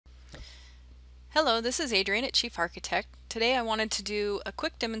Hello, this is Adrienne at Chief Architect. Today I wanted to do a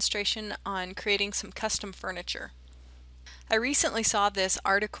quick demonstration on creating some custom furniture. I recently saw this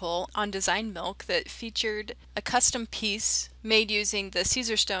article on Design Milk that featured a custom piece made using the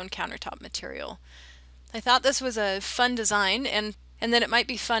Caesarstone countertop material. I thought this was a fun design and that it might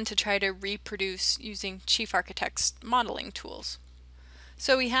be fun to try to reproduce using Chief Architect's modeling tools.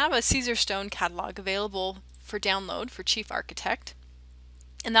 So we have a Caesarstone catalog available for download for Chief Architect.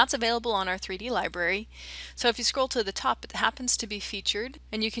 And that's available on our 3D library. So if you scroll to the top, it happens to be featured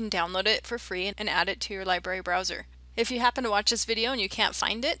and you can download it for free and add it to your library browser. If you happen to watch this video and you can't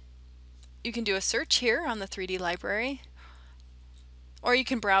find it, you can do a search here on the 3D library, or you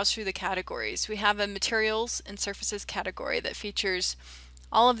can browse through the categories. We have a materials and surfaces category that features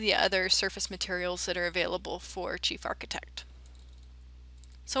all of the other surface materials that are available for Chief Architect.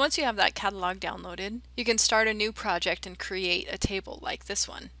 So once you have that catalog downloaded, you can start a new project and create a table like this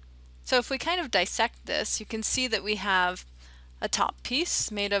one. So if we kind of dissect this, you can see that we have a top piece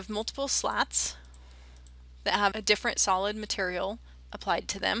made of multiple slats that have a different solid material applied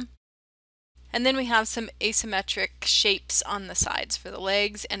to them. And then we have some asymmetric shapes on the sides for the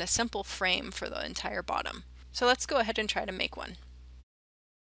legs and a simple frame for the entire bottom. So let's go ahead and try to make one.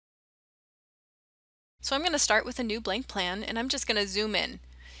 So I'm going to start with a new blank plan and I'm just going to zoom in.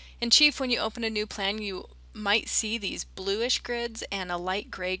 In Chief, when you open a new plan, you might see these bluish grids and a light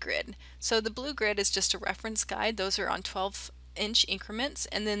gray grid. So the blue grid is just a reference guide. Those are on 12-inch increments,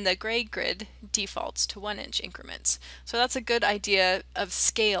 and then the gray grid defaults to 1-inch increments. So that's a good idea of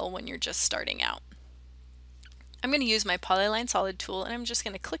scale when you're just starting out. I'm going to use my Polyline Solid tool, and I'm just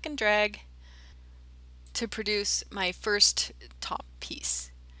going to click and drag to produce my first top piece.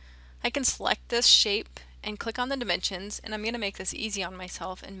 I can select this shape and click on the dimensions, and I'm going to make this easy on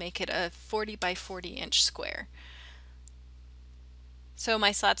myself and make it a 40 by 40 inch square. So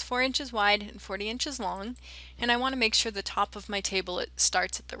my slat's 4 inches wide and 40 inches long, and I want to make sure the top of my table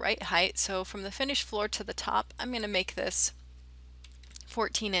starts at the right height. So from the finished floor to the top, I'm going to make this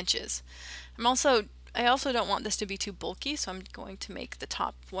 14 inches. I also don't want this to be too bulky, so I'm going to make the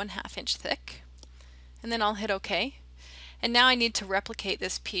top 1/2 inch thick, and then I'll hit OK. And now I need to replicate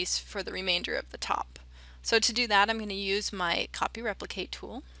this piece for the remainder of the top. So to do that, I'm going to use my copy replicate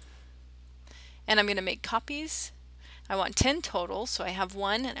tool, and I'm going to make copies. I want 10 total, so I have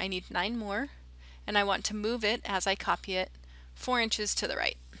 1 and I need 9 more, and I want to move it as I copy it 4 inches to the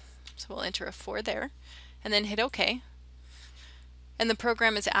right. So we'll enter a 4 there and then hit OK, and the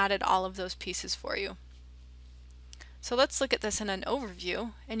program has added all of those pieces for you. So let's look at this in an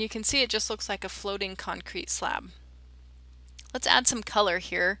overview, and you can see it just looks like a floating concrete slab. Let's add some color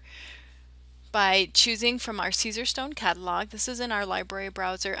here by choosing from our Caesarstone catalog. This is in our library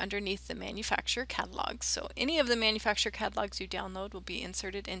browser underneath the manufacturer catalogs. So any of the manufacturer catalogs you download will be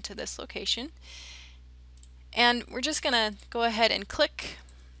inserted into this location. And we're just going to go ahead and click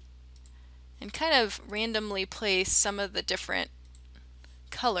and kind of randomly place some of the different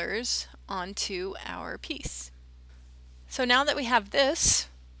colors onto our piece. So now that we have this,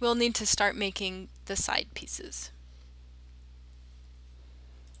 we'll need to start making the side pieces.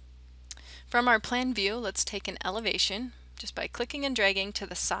 From our plan view, let's take an elevation just by clicking and dragging to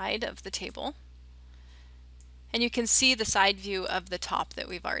the side of the table. And you can see the side view of the top that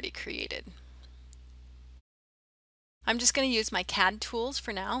we've already created. I'm just going to use my CAD tools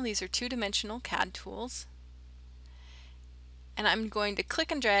for now. These are two-dimensional CAD tools. And I'm going to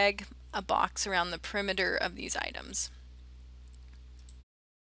click and drag a box around the perimeter of these items.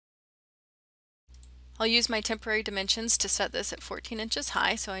 I'll use my temporary dimensions to set this at 14 inches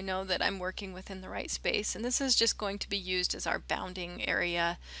high, so I know that I'm working within the right space, and this is just going to be used as our bounding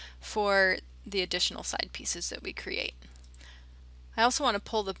area for the additional side pieces that we create. I also want to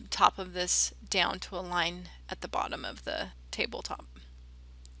pull the top of this down to align at the bottom of the tabletop.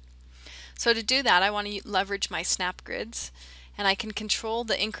 So to do that, I want to leverage my snap grids, and I can control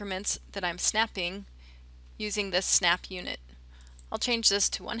the increments that I'm snapping using this snap unit. I'll change this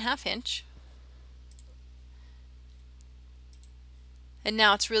to 1/2 inch. And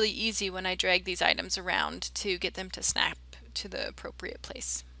now it's really easy when I drag these items around to get them to snap to the appropriate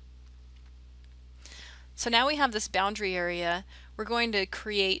place. So now we have this boundary area. We're going to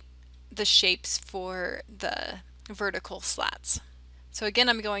create the shapes for the vertical slats. So again,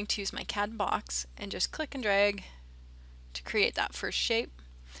 I'm going to use my CAD box and just click and drag to create that first shape.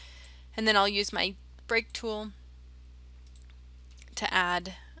 And then I'll use my break tool to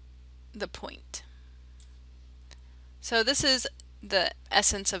add the point. So this is the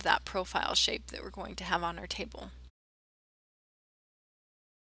essence of that profile shape that we're going to have on our table.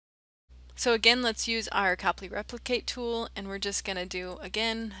 So again, let's use our copy replicate tool, and we're just going to do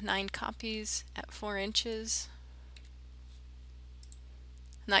again 9 copies at 4 inches.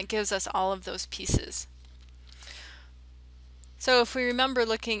 And that gives us all of those pieces. So if we remember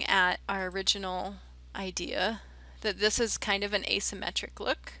looking at our original idea, that this is kind of an asymmetric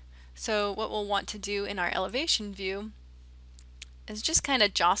look. So what we'll want to do in our elevation view is just kind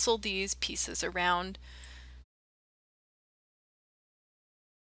of jostle these pieces around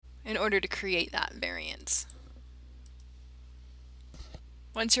in order to create that variance.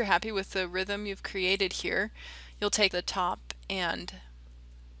 Once you're happy with the rhythm you've created here, you'll take the top and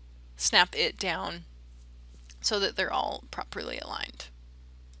snap it down so that they're all properly aligned.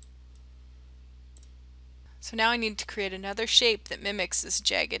 So now I need to create another shape that mimics this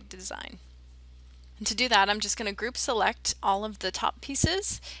jagged design. And to do that, I'm just going to group select all of the top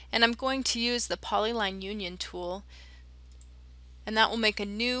pieces, and I'm going to use the Polyline Union tool, and that will make a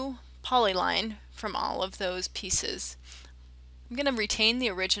new polyline from all of those pieces. I'm going to retain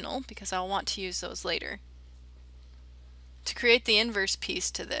the original because I'll want to use those later. To create the inverse piece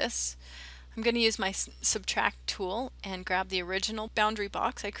to this, I'm going to use my subtract tool and grab the original boundary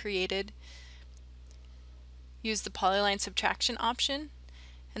box I created, use the polyline subtraction option,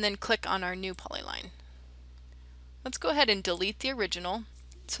 and then click on our new polyline. Let's go ahead and delete the original,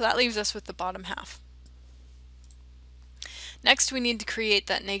 so that leaves us with the bottom half. Next, we need to create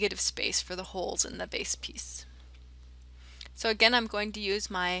that negative space for the holes in the base piece. So again, I'm going to use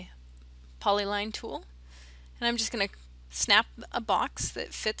my polyline tool, and I'm just going to snap a box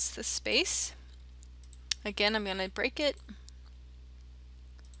that fits the space. Again, I'm going to break it.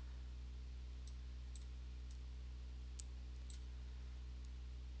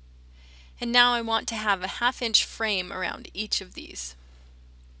 And now I want to have a 1/2 inch frame around each of these.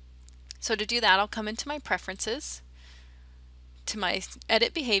 So to do that, I'll come into my preferences, to my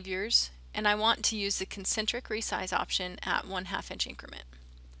edit behaviors, and I want to use the concentric resize option at 1/2 inch increment.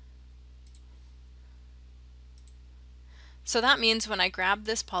 So that means when I grab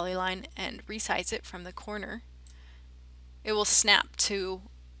this polyline and resize it from the corner, it will snap to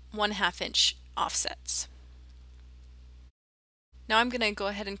 1/2 inch offsets. Now I'm going to go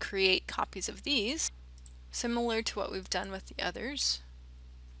ahead and create copies of these, similar to what we've done with the others.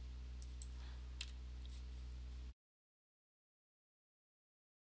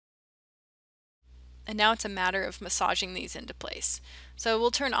 And now it's a matter of massaging these into place. So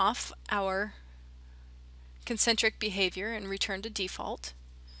we'll turn off our concentric behavior and return to default.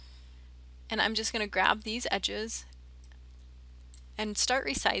 And I'm just going to grab these edges and start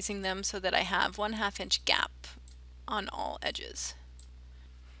resizing them so that I have 1/2 inch gap on all edges.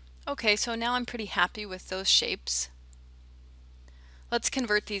 Okay, so now I'm pretty happy with those shapes. Let's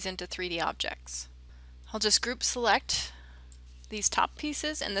convert these into 3D objects. I'll just group select these top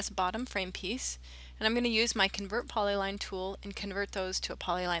pieces and this bottom frame piece, and I'm going to use my convert polyline tool and convert those to a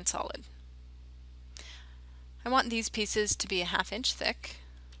polyline solid. I want these pieces to be a 1/2 inch thick.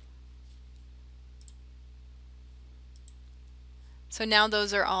 So now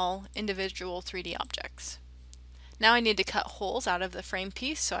those are all individual 3D objects. Now I need to cut holes out of the frame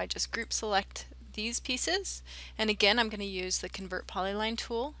piece, so I just group select these pieces, and again I'm going to use the convert polyline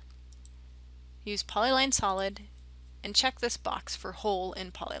tool, use polyline solid, and check this box for hole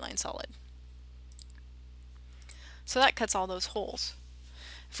in polyline solid. So that cuts all those holes.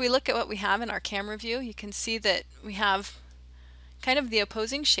 If we look at what we have in our camera view, you can see that we have kind of the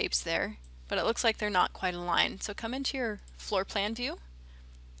opposing shapes there, but it looks like they're not quite aligned. So come into your floor plan view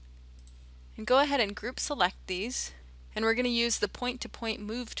and go ahead and group select these, and we're going to use the point-to-point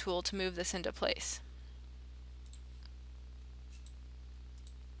move tool to move this into place.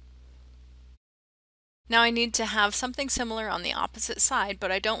 Now I need to have something similar on the opposite side,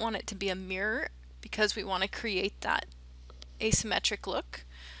 but I don't want it to be a mirror because we want to create that asymmetric look.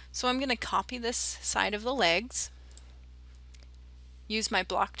 So I'm going to copy this side of the legs, use my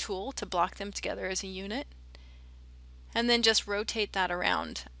block tool to block them together as a unit, and then just rotate that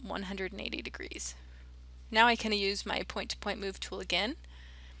around 180 degrees. Now I can use my point-to-point move tool again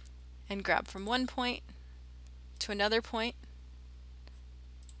and grab from one point to another point,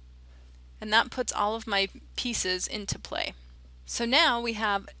 and that puts all of my pieces into play. So now we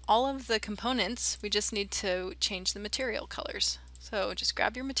have all of the components, we just need to change the material colors. So just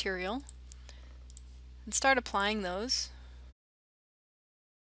grab your material and start applying those.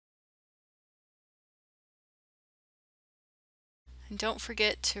 And don't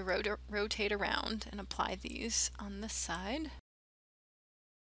forget to rotate around and apply these on this side.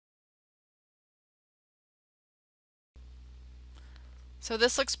 So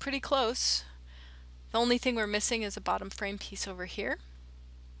this looks pretty close. The only thing we're missing is a bottom frame piece over here.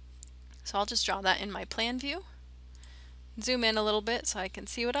 So I'll just draw that in my plan view. Zoom in a little bit so I can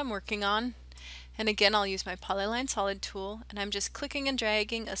see what I'm working on. And again, I'll use my Polyline Solid tool, and I'm just clicking and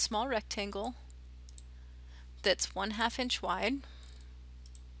dragging a small rectangle that's 1/2 inch wide.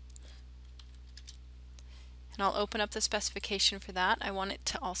 And I'll open up the specification for that. I want it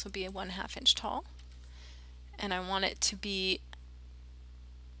to also be a 1/2 inch tall. And I want it to be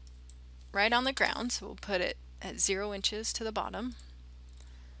right on the ground, so we'll put it at 0 inches to the bottom.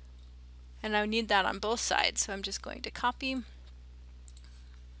 And I need that on both sides, so I'm just going to copy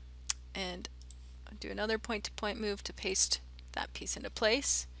and do another point-to-point move to paste that piece into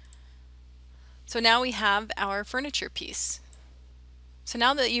place. So now we have our furniture piece. So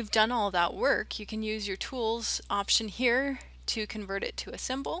now that you've done all that work, you can use your tools option here to convert it to a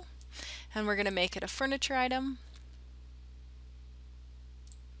symbol, and we're going to make it a furniture item.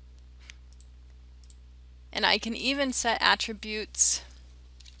 And I can even set attributes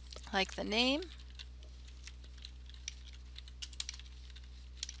like the name.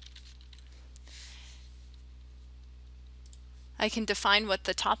 I can define what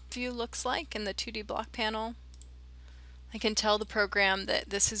the top view looks like in the 2D block panel. I can tell the program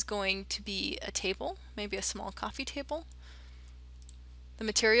that this is going to be a table, maybe a small coffee table. The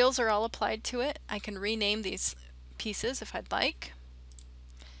materials are all applied to it. I can rename these pieces if I'd like.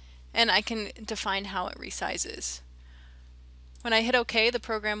 And I can define how it resizes. When I hit OK, the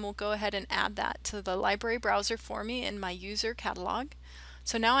program will go ahead and add that to the library browser for me in my user catalog.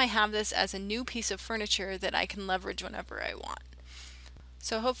 So now I have this as a new piece of furniture that I can leverage whenever I want.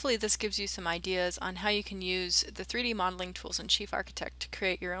 So hopefully this gives you some ideas on how you can use the 3D modeling tools in Chief Architect to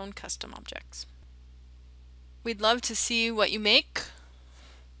create your own custom objects. We'd love to see what you make.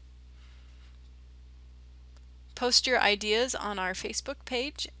 Post your ideas on our Facebook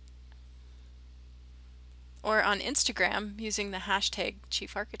page or on Instagram using the hashtag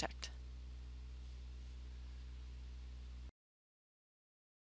Chief Architect.